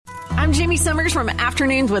I'm Jamie Summers from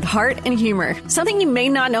Afternoons with Heart and Humor. Something you may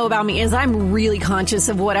not know about me is I'm really conscious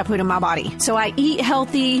of what I put in my body. So I eat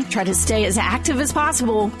healthy, try to stay as active as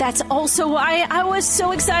possible. That's also why I was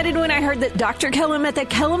so excited when I heard that Dr. Kellum at the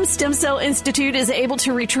Kellum Stem Cell Institute is able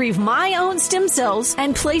to retrieve my own stem cells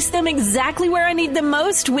and place them exactly where I need them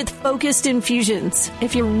most with focused infusions.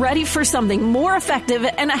 If you're ready for something more effective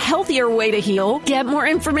and a healthier way to heal, get more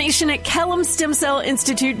information at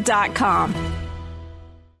KellumStemCellInstitute.com.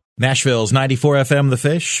 Nashville's 94 FM, The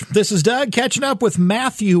Fish. This is Doug catching up with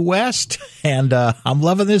Matthew West, and I'm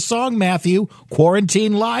loving this song, Matthew.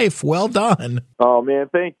 Quarantine Life. Well done. Oh, man,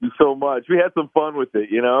 thank you so much. We had some fun with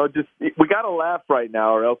it, you know. Just we got to laugh right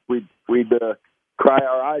now or else we'd cry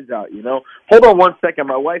our eyes out, you know. Hold on one second.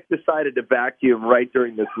 My wife decided to vacuum right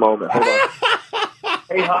during this moment. Hold on.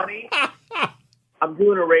 Hey, honey, I'm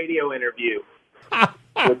doing a radio interview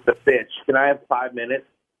with The Fish. Can I have 5 minutes?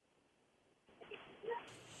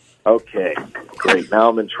 Okay, great. Now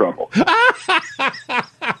I'm in trouble.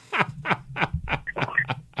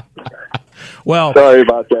 Well, sorry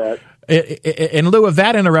about that. In lieu of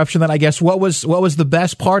that interruption, then I guess what was the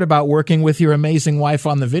best part about working with your amazing wife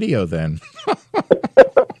on the video? Then,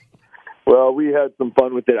 well, we had some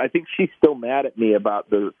fun with it. I think she's still mad at me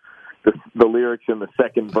about the lyrics in the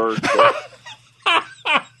second verse.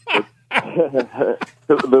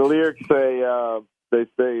 The lyrics say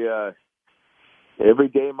every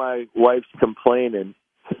day my wife's complaining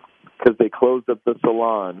because they closed up the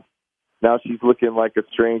salon. Now she's looking like a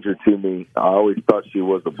stranger to me. I always thought she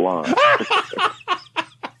was a blonde.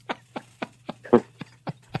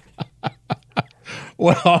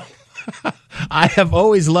 Well, I have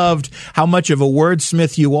always loved how much of a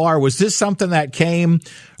wordsmith you are. Was this something that came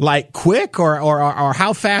like quick, or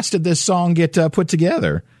how fast did this song get put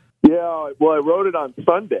together? Yeah, well, I wrote it on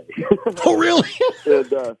Sunday. Oh, really?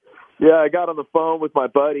 And, yeah, I got on the phone with my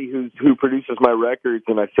buddy who produces my records,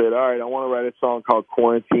 and I said, all right, I want to write a song called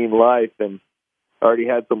Quarantine Life, and I already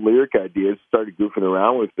had some lyric ideas, started goofing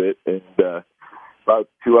around with it, and about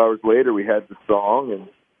 2 hours later we had the song, and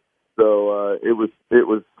so it was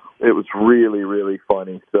really, really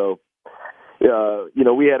funny. So, you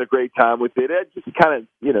know, we had a great time with it. It just kind of,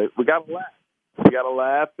 you know, we got to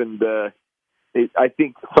laugh, and I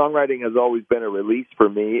think songwriting has always been a release for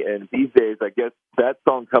me, and these days, I guess that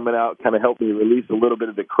song coming out kind of helped me release a little bit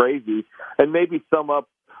of the crazy, and maybe sum up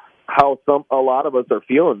how a lot of us are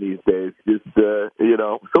feeling these days. Just you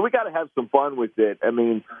know, so we got to have some fun with it. I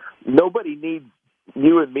mean, nobody needs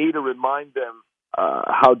you and me to remind them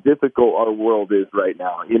how difficult our world is right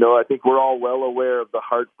now. You know, I think we're all well aware of the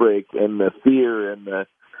heartbreak and the fear and the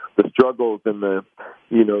struggles and the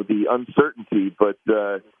uncertainty, but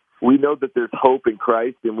we know that there's hope in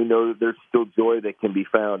Christ, and we know that there's still joy that can be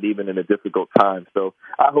found even in a difficult time. So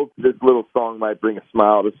I hope this little song might bring a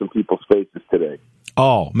smile to some people's faces today.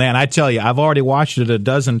 Oh, man, I tell you, I've already watched it a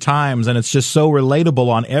dozen times, and it's just so relatable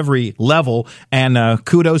on every level, and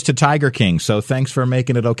kudos to Tiger King. So thanks for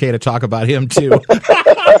making it okay to talk about him, too.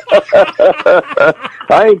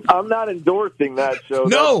 I'm not endorsing that show.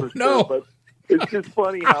 No. Sure, but it's just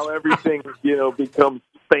funny how everything, you know, becomes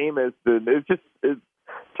famous, and it's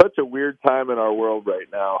such a weird time in our world right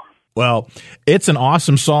now. Well, it's an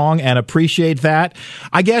awesome song, and appreciate that.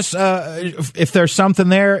 I guess if there's something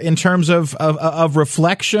there in terms of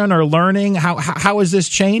reflection or learning, how has this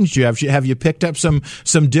changed you? Have you picked up some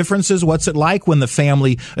differences? What's it like when the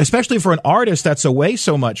family, especially for an artist that's away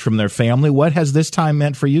so much from their family, what has this time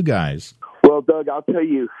meant for you guys? Well, Doug, I'll tell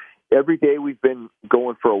you, every day we've been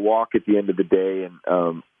going for a walk at the end of the day,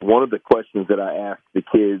 and one of the questions that I ask the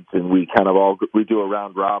kids, and we do a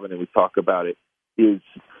round robin and we talk about it, is,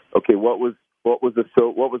 okay, what was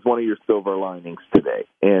one of your silver linings today?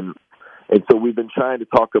 And so we've been trying to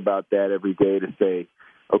talk about that every day to say,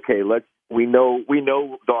 okay, we know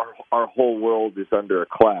our whole world is under a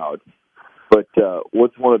cloud, but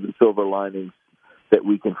what's one of the silver linings that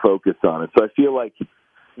we can focus on? And so I feel like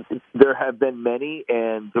there have been many,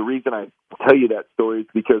 and the reason I tell you that story is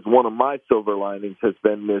because one of my silver linings has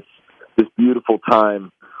been this beautiful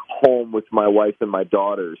time home with my wife and my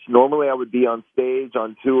daughters. Normally I would be on stage,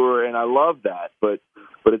 on tour, and I love that, but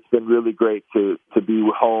it's been really great to be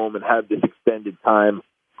home and have this extended time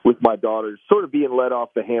with my daughters, sort of being let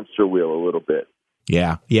off the hamster wheel a little bit.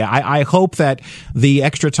 Yeah. I hope that the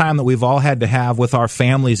extra time that we've all had to have with our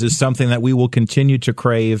families is something that we will continue to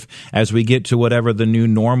crave as we get to whatever the new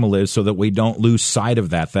normal is, so that we don't lose sight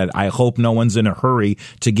of that. That I hope no one's in a hurry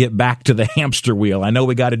to get back to the hamster wheel. I know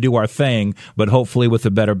we got to do our thing, but hopefully with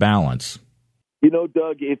a better balance. You know,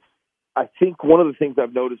 Doug, I think one of the things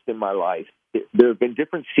I've noticed in my life, there have been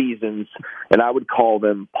different seasons, and I would call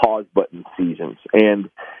them pause button seasons. And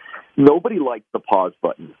nobody likes the pause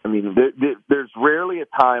button. I mean, there's rarely a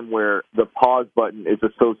time where the pause button is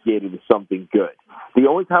associated with something good. The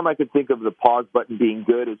only time I could think of the pause button being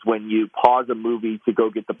good is when you pause a movie to go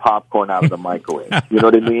get the popcorn out of the microwave. You know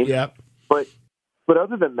what I mean? Yep. But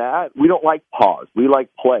other than that, we don't like pause. We like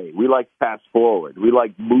play. We like fast forward. We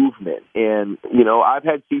like movement. And, I've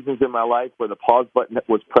had seasons in my life where the pause button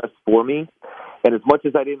was pressed for me. And as much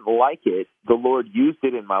as I didn't like it, the Lord used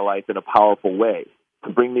it in my life in a powerful way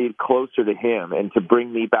to bring me closer to Him and to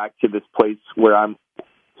bring me back to this place where I'm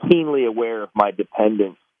keenly aware of my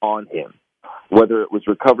dependence on Him, whether it was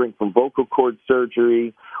recovering from vocal cord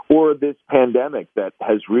surgery or this pandemic that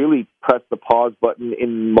has really pressed the pause button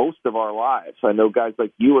in most of our lives. I know guys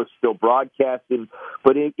like you are still broadcasting,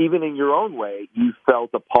 but even in your own way, you felt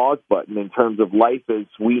a pause button in terms of life as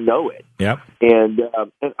we know it. Yep. And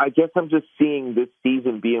I guess I'm just seeing this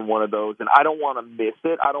season being one of those, and I don't want to miss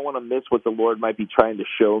it. I don't want to miss what the Lord might be trying to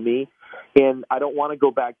show me, and I don't want to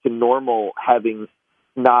go back to normal having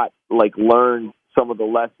not learned some of the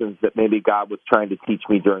lessons that maybe God was trying to teach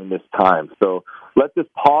me during this time. So let this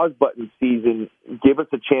pause button season give us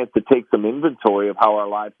a chance to take some inventory of how our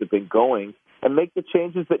lives have been going and make the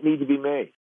changes that need to be made.